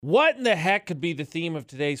What in the heck could be the theme of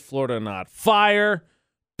today's Florida Not? Fire,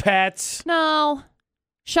 pets. No.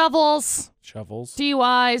 Shovels.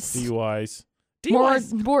 DUIs. More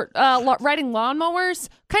riding lawnmowers.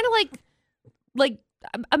 Kind of like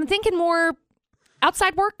I'm thinking more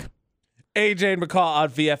outside work. AJ and McCall on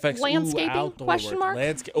VFX. Landscaping? Question mark?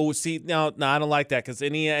 See, no, I don't like that because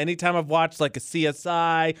anytime I've watched like a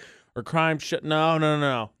CSI or crime show,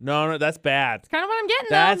 no, that's bad. It's kind of what I'm getting,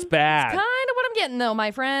 That's though. bad. It's kind of what I'm getting, though,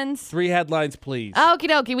 my friends. 3 headlines, please. Okie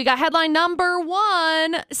dokie. We got headline number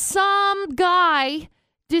 1. Some guy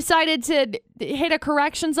decided to hit a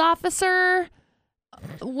corrections officer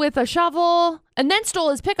with a shovel and then stole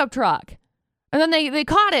his pickup truck. And then they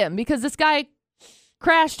caught him because this guy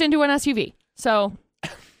crashed into an SUV. So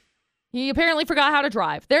he apparently forgot how to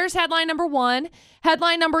drive. There's headline number 1.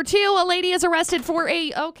 Headline number 2, a lady is arrested for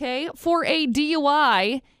a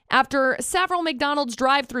DUI after several McDonald's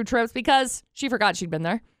drive-thru trips because she forgot she'd been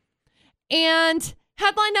there. And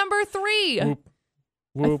headline number 3.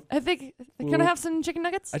 Whoop. I think can I have some chicken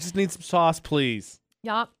nuggets? I just need some sauce, please.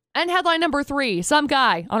 Yeah. And headline number 3, some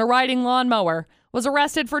guy on a riding lawnmower was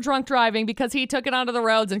arrested for drunk driving because he took it onto the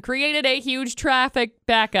roads and created a huge traffic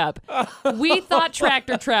backup. We thought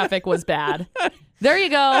tractor traffic was bad. There you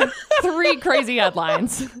go. 3 crazy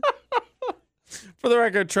headlines. For the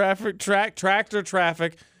record, tractor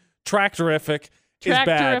traffic, tractorific is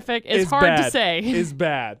bad. Tractorific is hard to say. Is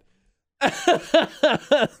bad.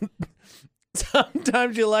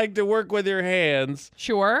 Sometimes you like to work with your hands.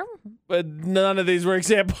 Sure. But none of these were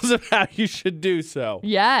examples of how you should do so.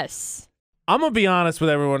 Yes. I'm going to be honest with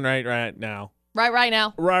everyone right now. Right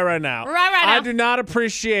now. I do not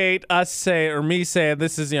appreciate me saying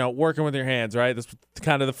this is, working with your hands, right? This is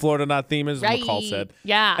kind of the Florida Not theme, as McCall said.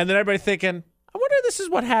 Yeah. And then everybody thinking, I wonder if this is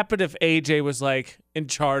what happened if AJ was like in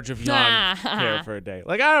charge of yawn care for a day.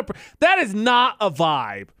 Like, that is not a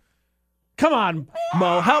vibe. Come on,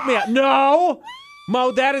 Mo, help me out. No,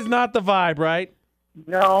 Mo, that is not the vibe, right?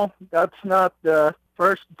 No, that's not the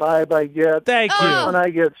first vibe I get. Thank you. When I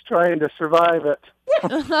get trying to survive it.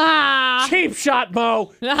 Cheap shot,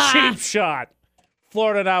 Mo. Cheap shot.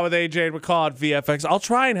 Florida Now with AJ and McCall at VFX. I'll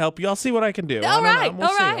try and help you. I'll see what I can do. All right. We'll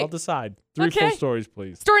see. I'll decide. 3 full stories,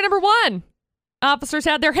 please. Story number 1. Officers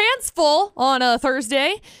had their hands full on a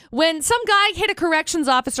Thursday when some guy hit a corrections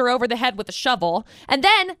officer over the head with a shovel and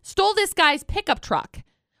then stole this guy's pickup truck.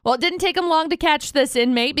 Well, it didn't take him long to catch this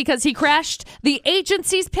inmate because he crashed the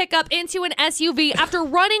agency's pickup into an SUV after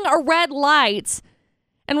running a red light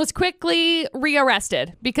and was quickly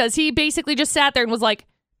rearrested because he basically just sat there and was like,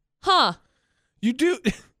 You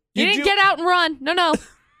didn't get out and run. No.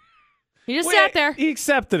 He just sat there. He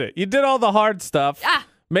accepted it. You did all the hard stuff.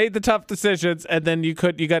 Made the tough decisions, and then you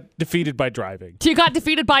got defeated by driving. You got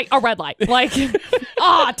defeated by a red light. Like,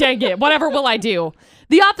 dang it. Whatever will I do?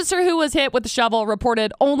 The officer who was hit with the shovel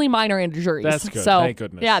reported only minor injuries. That's good. So, thank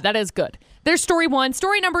goodness. Yeah, that is good. There's story 1.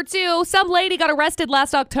 Story number 2, some lady got arrested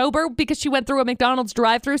last October because she went through a McDonald's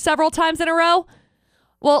drive-thru several times in a row.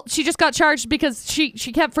 Well, she just got charged because she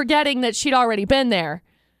kept forgetting that she'd already been there.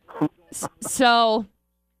 So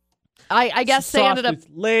I guess they ended up...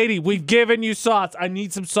 Lady, we've given you sauce. I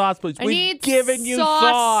need some sauce, please. We've given you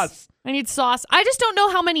sauce. I need sauce. I just don't know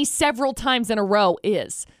how many several times in a row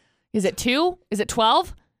is. Is it 2? Is it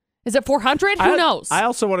 12? Is it 400? Who knows? I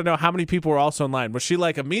also want to know how many people were also in line. Was she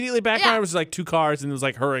like immediately back on, or was it like 2 cars and it was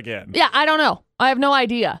like her again? Yeah, I don't know. I have no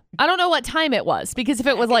idea. I don't know what time it was because if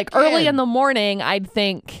it was like early in the morning, I'd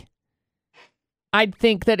think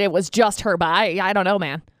that it was just her, but I don't know,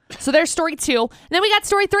 man. So there's story 2. And then we got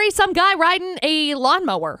story 3, some guy riding a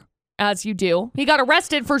lawnmower, as you do. He got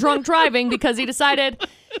arrested for drunk driving because he decided,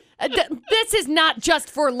 this is not just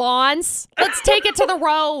for lawns. Let's take it to the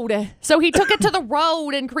road. So he took it to the road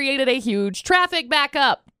and created a huge traffic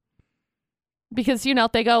backup. Because,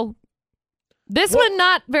 they go, this one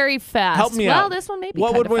not very fast. Help me out. Well, this one may be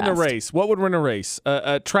What would win fast. a race? What would win a race?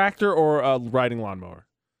 A tractor or a riding lawnmower?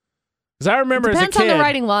 Because I remember as a kid, depends on the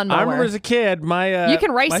riding lawnmower. I remember as a kid, you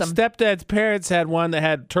can race my them. stepdad's parents had one that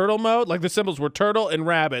had turtle mode, like the symbols were turtle and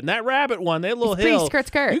rabbit. And that rabbit one, they had a little hill.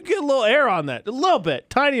 Skirt. You get a little air on that, a little bit,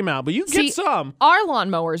 tiny amount, but you get some. Our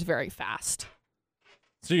lawnmower is very fast.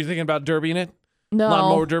 So you're thinking about derbying it? No.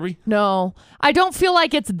 Lawnmower derby? No. I don't feel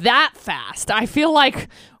like it's that fast. I feel like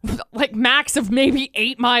max of maybe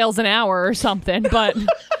 8 miles an hour or something, but...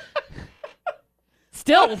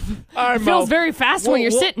 Still, it feels very fast when you're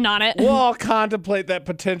sitting on it. We'll all contemplate that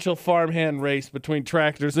potential farmhand race between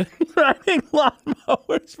tractors and riding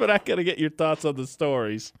lawnmowers, but I got to get your thoughts on the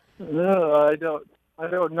stories. No, I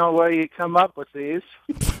don't know where you come up with these.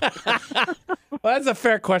 Well, that's a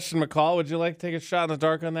fair question, McCall. Would you like to take a shot in the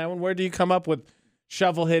dark on that one? Where do you come up with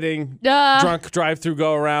shovel hitting, drunk drive-through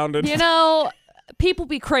go around. And You know, people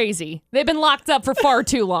be crazy. They've been locked up for far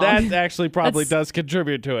too long. that actually probably does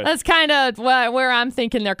contribute to it. That's kind of where I'm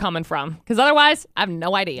thinking they're coming from. Because otherwise, I have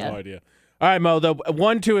no idea. No idea. All right, Mo, the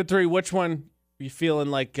 1, 2, and 3, which one are you feeling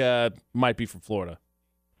like might be from Florida?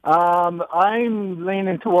 I'm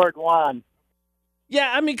leaning toward 1. Yeah,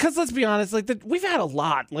 I mean, because let's be honest, like we've had a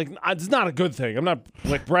lot. Like, it's not a good thing. I'm not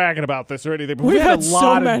like bragging about this or anything, but we've had a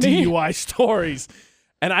lot of DUI stories,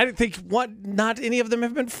 and I think not any of them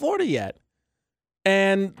have been Florida yet.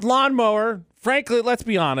 And lawnmower, frankly, let's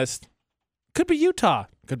be honest, could be Utah,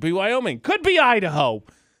 could be Wyoming, could be Idaho.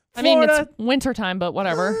 Florida, I mean, it's wintertime, but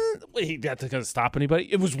whatever. That's not going to stop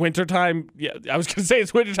anybody. It was wintertime. Yeah, I was going to say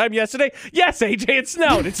it's wintertime yesterday. Yes, AJ, it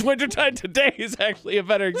snowed. It's wintertime today is actually a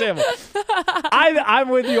better example. I'm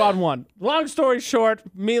with you on 1. Long story short,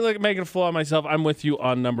 me making a fool of myself, I'm with you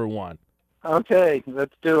on number 1. Okay,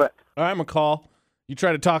 let's do it. All right, McCall. You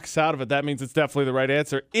try to talk us out of it. That means it's definitely the right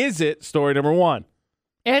answer. Is it story number 1?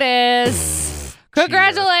 It is.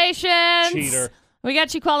 Congratulations. Cheater. We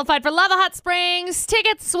got you qualified for Lava Hot Springs.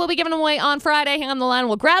 Tickets will be given away on Friday. Hang on the line.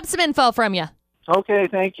 We'll grab some info from you. Okay,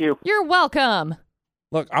 thank you. You're welcome.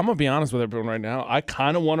 Look, I'm going to be honest with everyone right now. I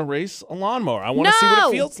kind of want to race a lawnmower. I want to see what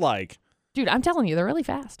it feels like. Dude, I'm telling you, they're really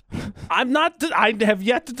fast. I'm not. I have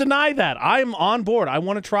yet to deny that. I'm on board. I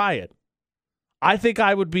want to try it. I think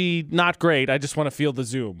I would be not great. I just want to feel the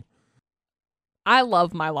zoom. I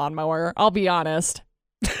love my lawnmower. I'll be honest.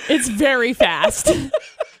 It's very fast.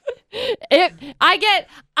 I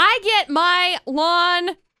get my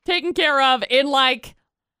lawn taken care of in like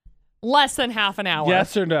less than half an hour.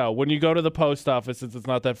 Yes or no? When you go to the post office, since it's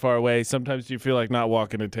not that far away, sometimes you feel like not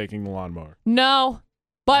walking and taking the lawnmower. No,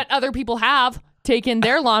 but other people have taken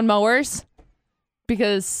their lawnmowers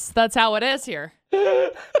because that's how it is here.